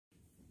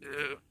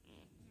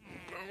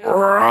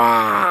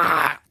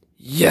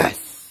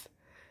Yes,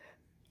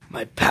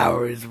 my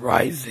power is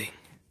rising.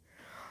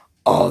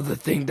 All the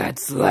thing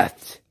that's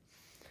left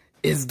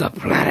is the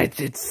planet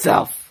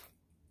itself.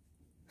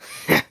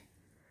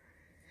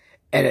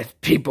 And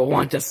if people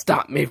want to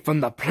stop me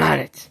from the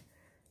planet,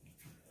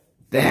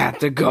 they have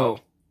to go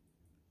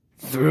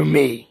through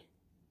me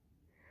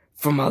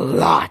from a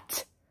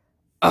lot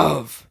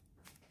of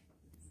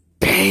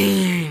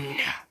pain.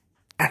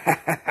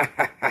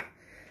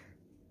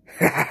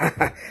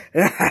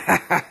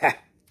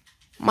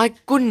 My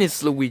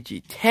goodness,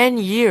 Luigi, 10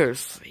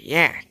 years.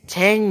 Yeah,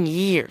 10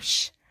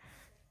 years.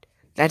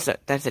 That's a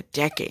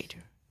decade,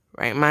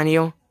 right,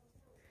 Mario?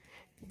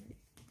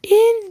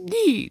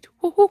 Indeed.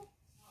 Woo-hoo.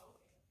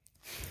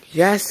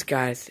 Yes,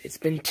 guys, it's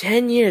been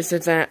 10 years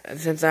since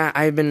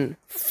I've been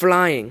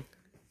flying.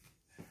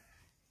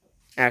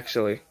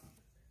 Actually.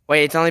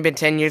 Wait, it's only been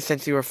 10 years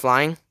since you were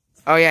flying?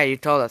 Oh yeah, you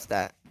told us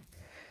that.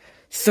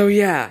 So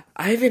yeah,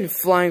 I've been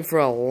flying for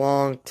a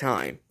long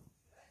time.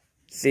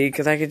 See,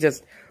 because I could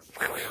just...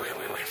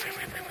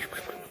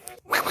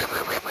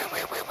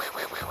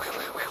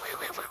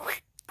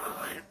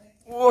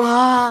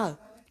 Wow.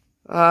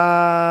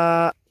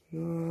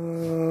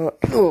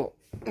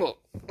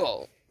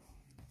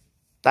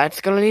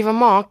 That's gonna leave a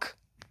mark.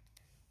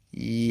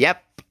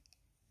 Yep.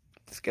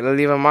 It's gonna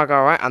leave a mark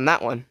alright on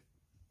that one.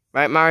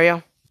 Right,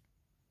 Mario?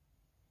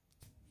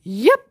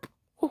 Yep.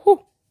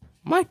 Woohoo.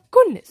 My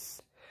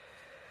goodness.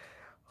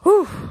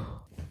 Whew.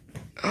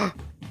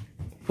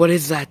 What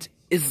is that?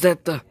 Is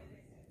that the...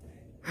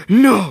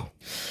 No!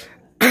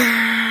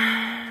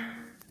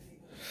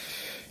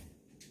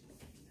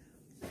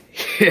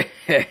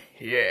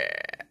 Yeah.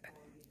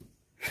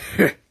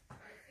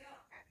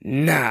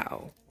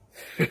 Now.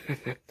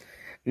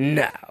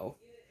 Now.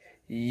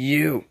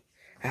 You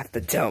have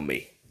to tell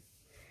me.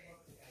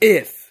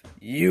 If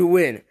you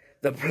win,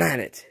 the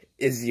planet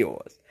is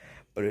yours.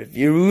 But if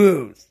you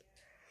lose,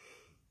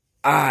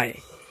 I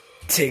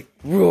take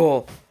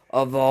rule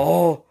of the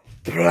whole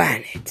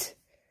planet.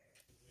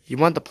 You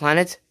want the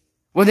planet?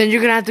 Well, then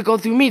you're gonna have to go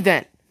through me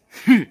then.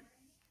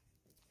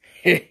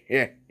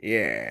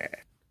 Yeah.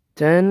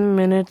 10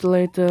 minutes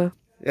later.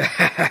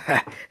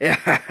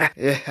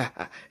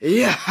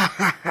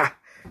 Yeah.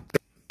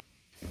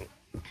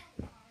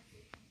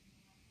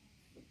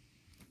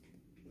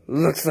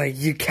 Looks like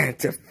you can't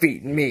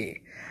defeat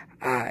me.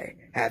 I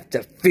have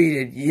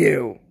defeated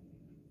you.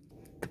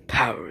 The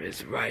power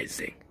is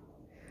rising.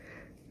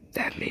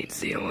 That means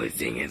the only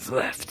thing is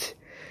left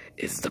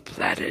is the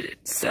planet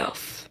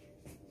itself.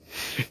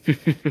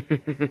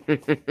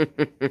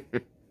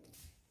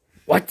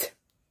 What?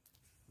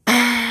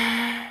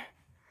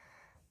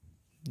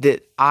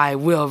 That I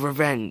will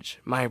revenge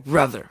my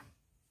brother.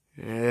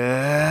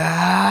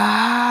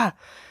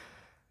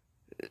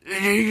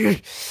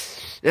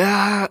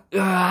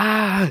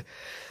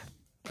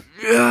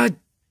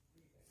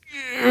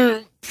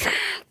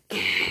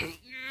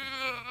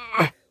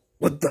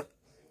 What the?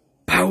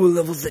 Power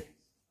level's at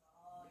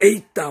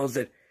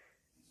 8,000.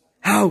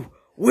 How?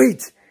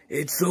 Wait,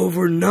 it's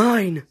over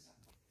 9.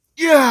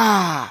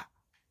 Yeah!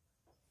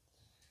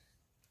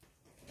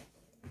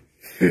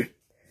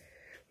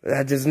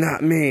 That does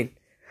not mean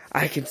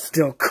I can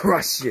still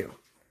crush you.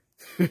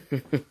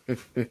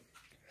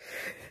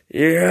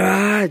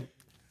 Yeah.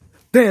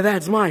 There,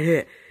 that's my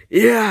hit.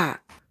 Yeah.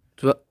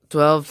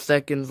 12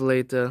 seconds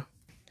later.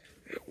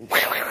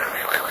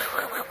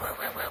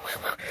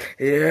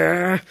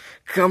 Yeah.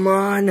 Come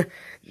on.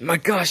 My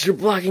gosh, you're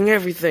blocking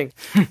everything.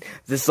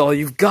 This all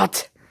you've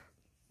got?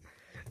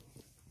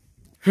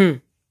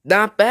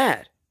 Not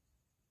bad.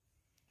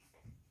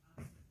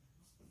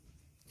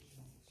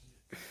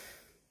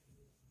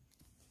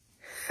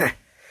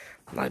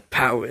 My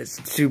power is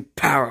too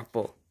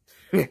powerful.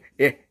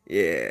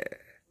 Yeah.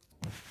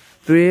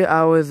 3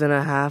 hours and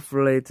a half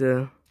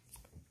later.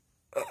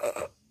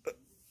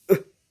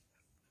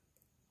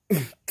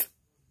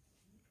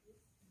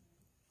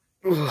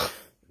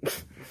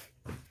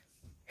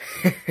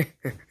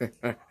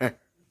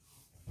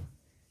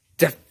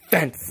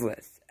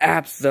 Defenseless.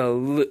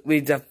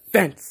 Absolutely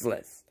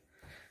defenseless.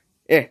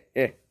 Yeah.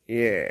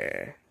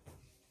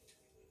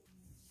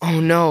 Oh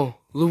no,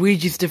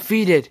 Luigi's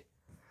defeated.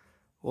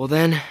 Well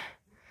then...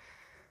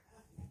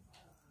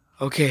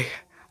 Okay,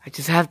 I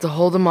just have to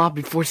hold him off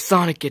before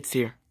Sonic gets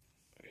here.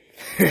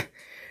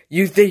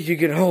 You think you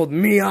can hold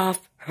me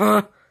off,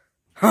 huh?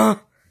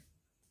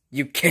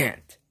 You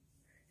can't.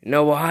 You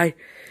know why?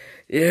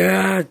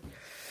 Yeah.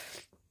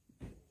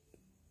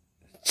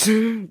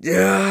 3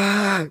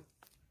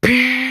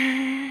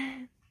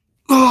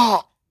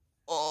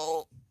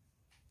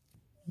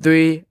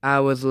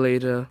 hours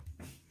later.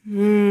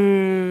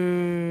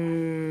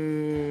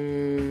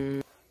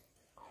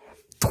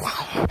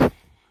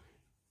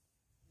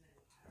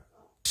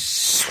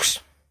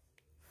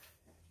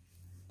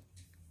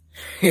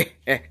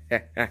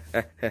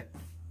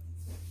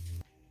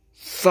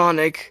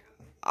 Sonic,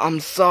 I'm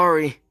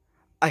sorry.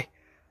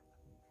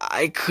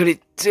 I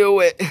couldn't do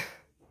it.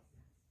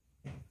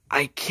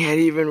 I can't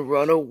even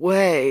run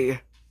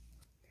away.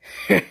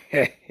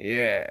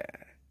 Yeah.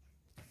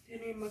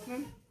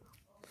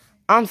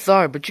 I'm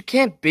sorry, but you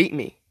can't beat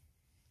me.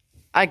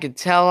 I can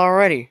tell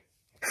already.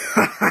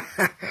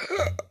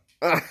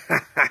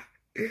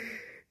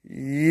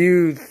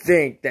 You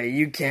think that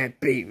you can't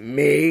beat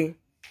me?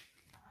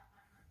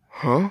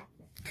 Huh?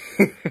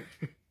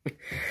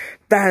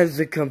 That is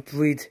a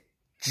complete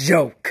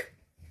joke.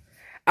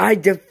 I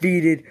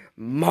defeated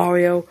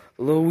Mario,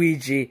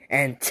 Luigi,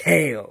 and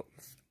Tails.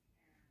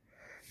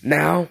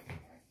 Now,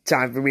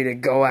 time for me to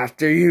go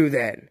after you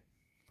then.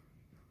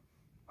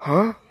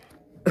 Huh?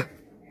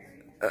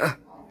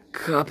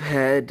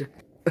 Cuphead.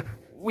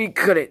 We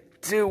couldn't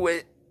do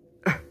it.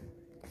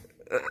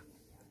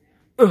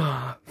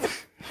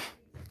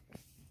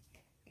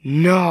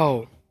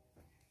 No.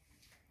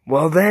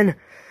 Well then,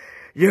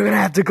 you're gonna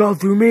have to go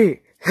through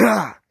me.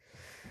 Ha!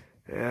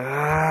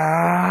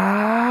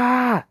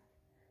 Ah!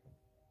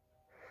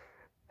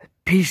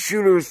 Pea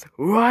shooters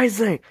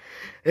rising.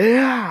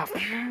 Yeah.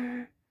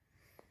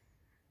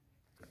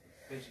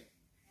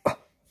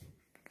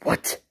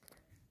 What?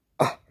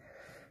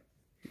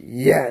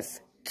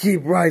 Yes,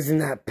 keep rising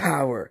that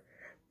power.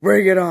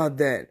 Bring it on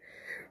then.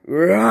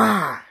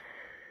 Rah!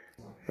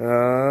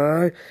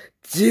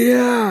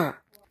 Yeah.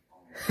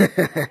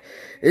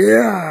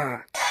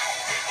 Yeah.